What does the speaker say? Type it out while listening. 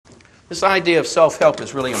This idea of self-help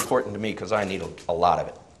is really important to me because I need a lot of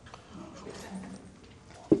it.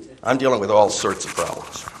 I'm dealing with all sorts of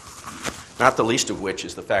problems, not the least of which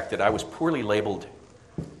is the fact that I was poorly labeled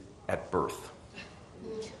at birth.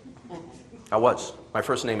 I was. My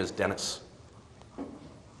first name is Dennis.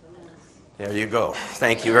 There you go.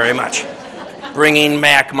 Thank you very much. Bringing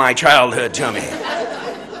back my childhood to me.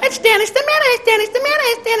 It's Dennis the Menace, Dennis the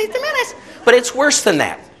Menace, Dennis the Menace. But it's worse than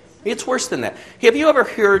that. It's worse than that. Have you ever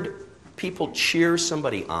heard people cheer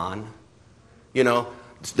somebody on? You know,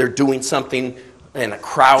 they're doing something and a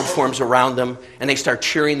crowd forms around them and they start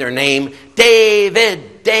cheering their name.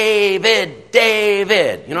 David, David,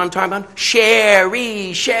 David. You know what I'm talking about?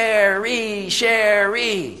 Sherry, Sherry,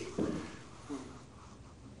 Sherry.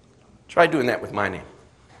 Try doing that with my name.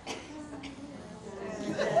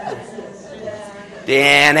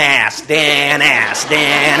 Dan-ass, Dan-ass,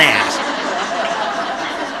 Dan-ass.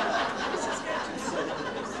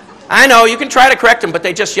 I know, you can try to correct them, but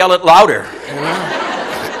they just yell it louder. You know?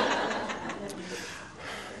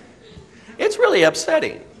 It's really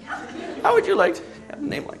upsetting. How would you like to have a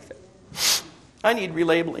name like that? I need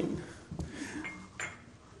relabeling.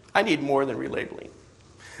 I need more than relabeling.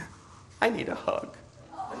 I need a hug.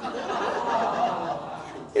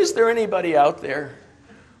 Is there anybody out there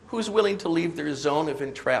who's willing to leave their zone of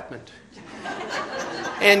entrapment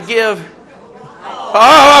and give...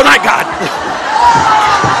 Oh, my God!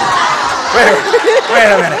 Wait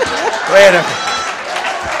a minute.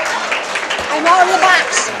 I'm all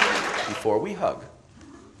relaxed. Before we hug,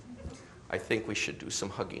 I think we should do some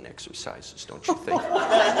hugging exercises, don't you think?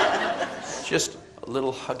 Just a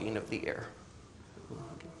little hugging of the air.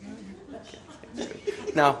 Okay,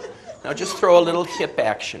 now just throw a little hip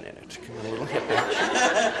action in it. A little hip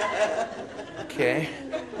action. Okay.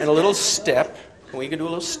 And a little step. We could do a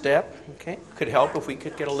little step. Okay. Could help if we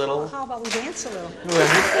could get a little... How about we dance a little? A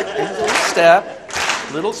little step.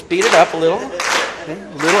 A little, speed it up a little. Okay.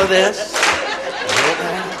 A little of this. A little of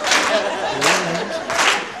that. A little of this.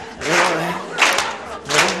 A little of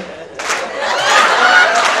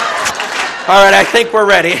that. All right, I think we're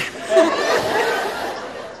ready.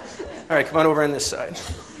 All right, come on over on this side.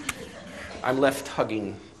 I'm left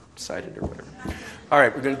hugging sided or whatever. All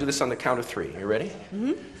right, we're going to do this on the count of 3. You ready?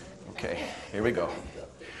 Mm-hmm. Okay, here we go.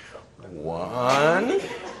 1,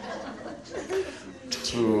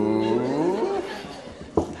 2.